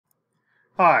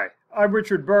Hi, I'm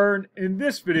Richard Byrne. In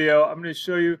this video, I'm going to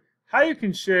show you how you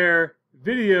can share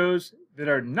videos that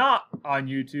are not on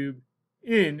YouTube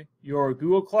in your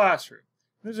Google Classroom.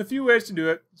 There's a few ways to do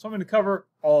it, so I'm going to cover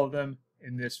all of them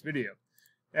in this video.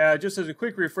 Just as a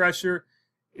quick refresher,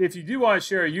 if you do want to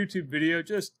share a YouTube video,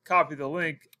 just copy the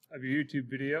link of your YouTube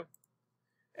video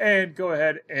and go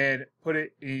ahead and put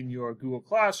it in your Google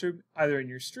Classroom, either in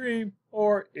your stream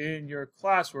or in your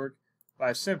Classwork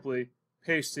by simply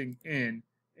pasting in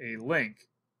a link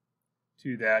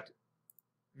to that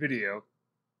video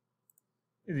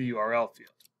in the URL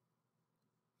field.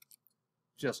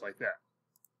 Just like that.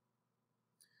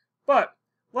 But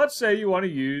let's say you want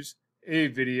to use a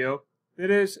video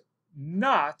that is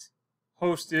not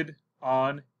hosted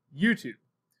on YouTube.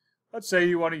 Let's say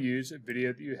you want to use a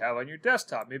video that you have on your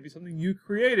desktop. Maybe something you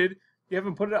created, you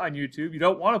haven't put it on YouTube, you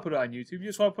don't want to put it on YouTube, you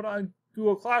just want to put it on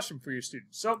Google Classroom for your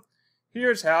students. So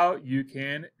here's how you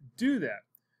can do that.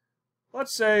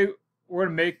 Let's say we're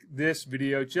going to make this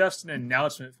video just an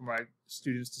announcement for my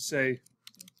students to say,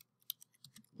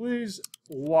 please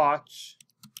watch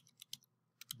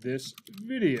this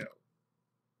video.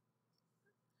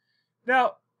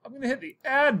 Now, I'm going to hit the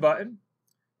add button,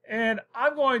 and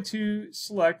I'm going to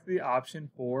select the option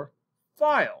for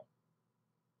File.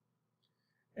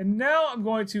 And now I'm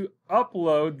going to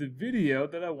upload the video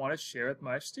that I want to share with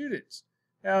my students.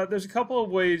 Now, there's a couple of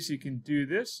ways you can do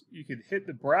this. You can hit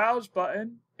the Browse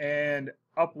button and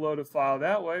upload a file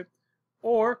that way.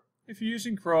 Or, if you're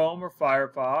using Chrome or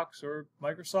Firefox or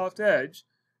Microsoft Edge,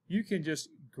 you can just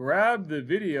grab the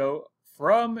video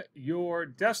from your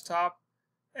desktop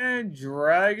and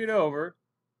drag it over,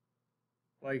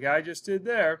 like I just did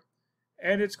there,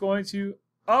 and it's going to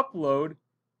upload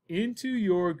into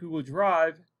your Google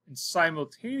Drive and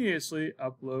simultaneously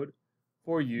upload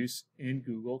for use in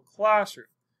Google Classroom.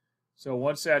 So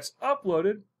once that's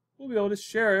uploaded, we'll be able to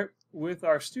share it with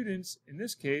our students, in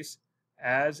this case,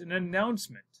 as an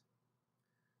announcement.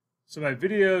 So my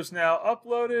video is now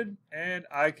uploaded, and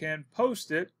I can post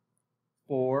it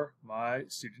for my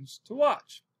students to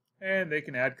watch. And they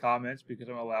can add comments because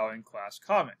I'm allowing class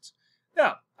comments.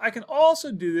 Now, I can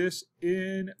also do this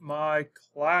in my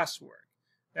classwork.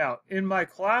 Now, in my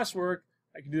classwork,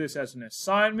 I can do this as an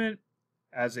assignment,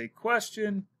 as a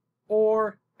question,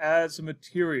 or as a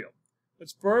material.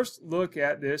 Let's first look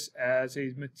at this as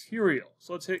a material.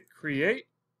 So let's hit Create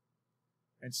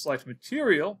and select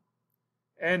Material.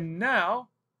 And now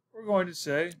we're going to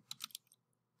say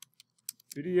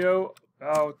video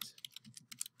about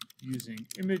using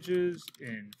images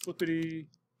in Flippity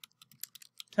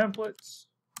templates.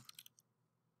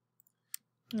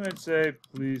 And I'd say,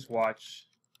 please watch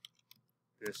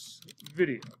this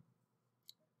video.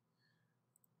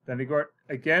 Then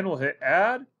again, we'll hit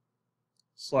Add,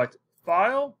 select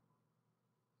File,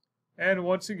 and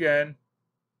once again,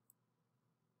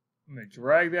 I'm going to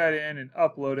drag that in and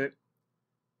upload it,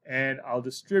 and I'll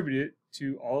distribute it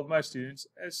to all of my students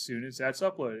as soon as that's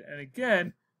uploaded. And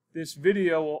again, this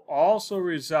video will also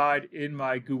reside in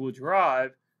my Google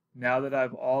Drive now that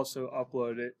I've also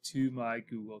uploaded it to my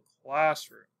Google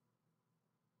Classroom.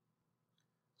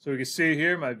 So we can see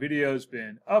here my video has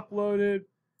been uploaded,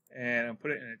 and I'll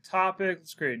put it in a topic.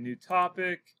 Let's create a new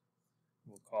topic.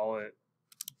 We'll call it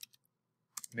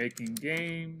Making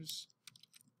Games.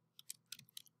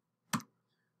 That's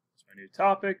my new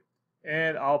topic.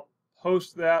 And I'll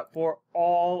post that for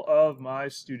all of my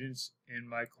students in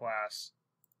my class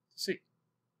to see.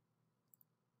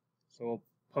 So we'll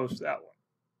post that one.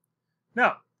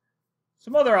 Now,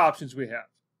 some other options we have.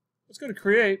 Let's go to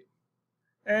Create,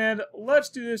 and let's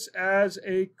do this as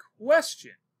a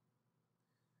question.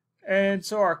 And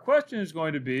so our question is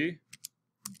going to be,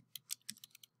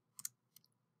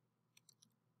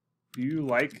 do you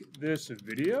like this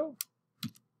video?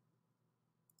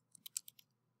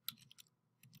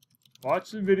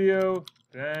 Watch the video,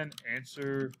 then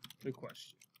answer the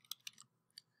question.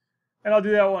 And I'll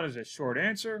do that one as a short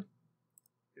answer.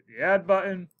 Hit the Add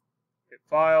button, hit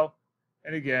File,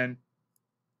 and again,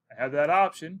 I have that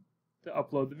option to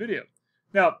upload the video.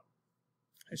 Now,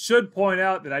 I should point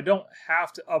out that I don't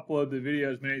have to upload the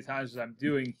video as many times as I'm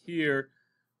doing here.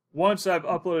 Once I've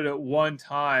uploaded it one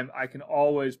time, I can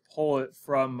always pull it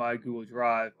from my Google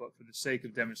Drive, but for the sake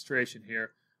of demonstration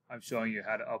here, I'm showing you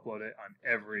how to upload it on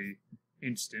every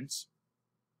instance.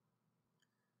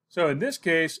 So in this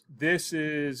case, this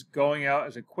is going out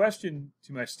as a question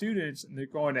to my students, and they're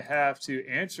going to have to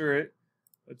answer it,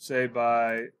 let's say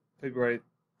by February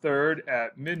 3rd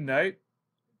at midnight.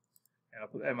 And I'll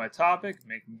put that in my topic,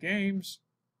 Making Games,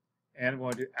 and I'm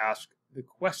going to ask the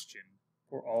question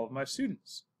for all of my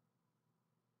students.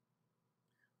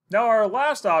 Now our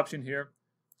last option here,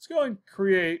 let's go and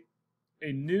create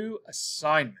a new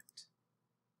assignment.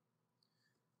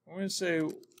 We're going to say,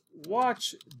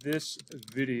 watch this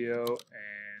video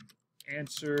and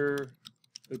answer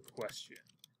the question.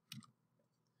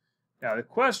 Now the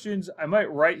questions I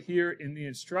might write here in the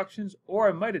instructions, or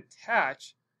I might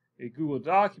attach a Google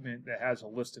document that has a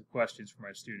list of questions for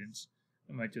my students.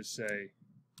 I might just say,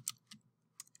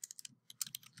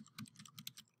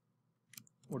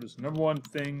 what is the number one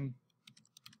thing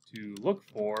to look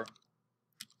for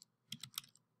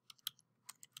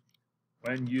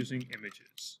when using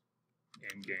images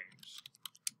in games?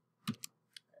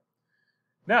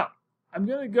 Now, I'm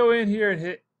going to go in here and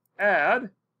hit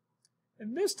Add.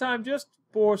 And this time, just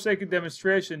for sake of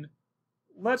demonstration,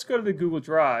 let's go to the Google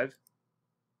Drive.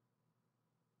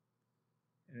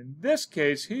 And in this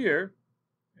case here,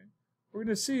 we're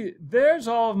going to see there's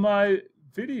all of my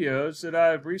videos that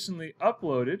I've recently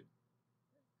uploaded.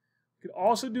 I could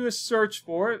also do a search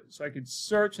for it. So I could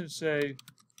search and say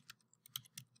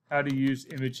how to use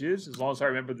images. As long as I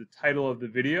remember the title of the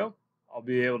video, I'll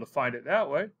be able to find it that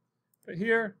way. But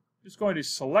here, I'm just going to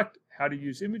select how to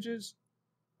use images.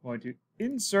 I'm going to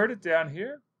insert it down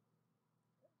here.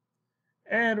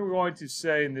 And we're going to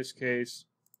say, in this case,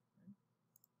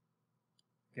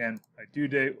 again, my due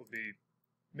date will be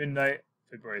midnight,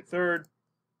 February 3rd.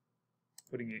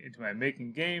 Putting it into my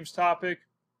Making Games topic,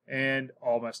 and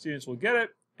all my students will get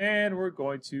it, and we're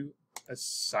going to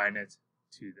assign it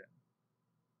to them.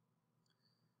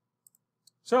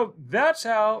 So that's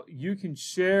how you can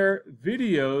share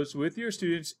videos with your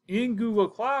students in Google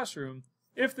Classroom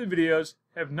if the videos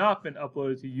have not been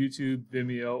uploaded to YouTube,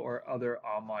 Vimeo, or other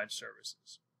online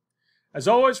services. As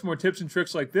always, for more tips and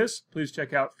tricks like this, please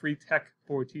check out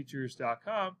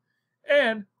freetechforteachers.com,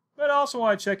 and you might also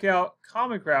want to check out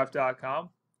commoncraft.com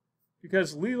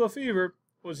because Lee Lefevre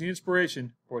was the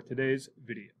inspiration for today's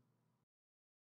video.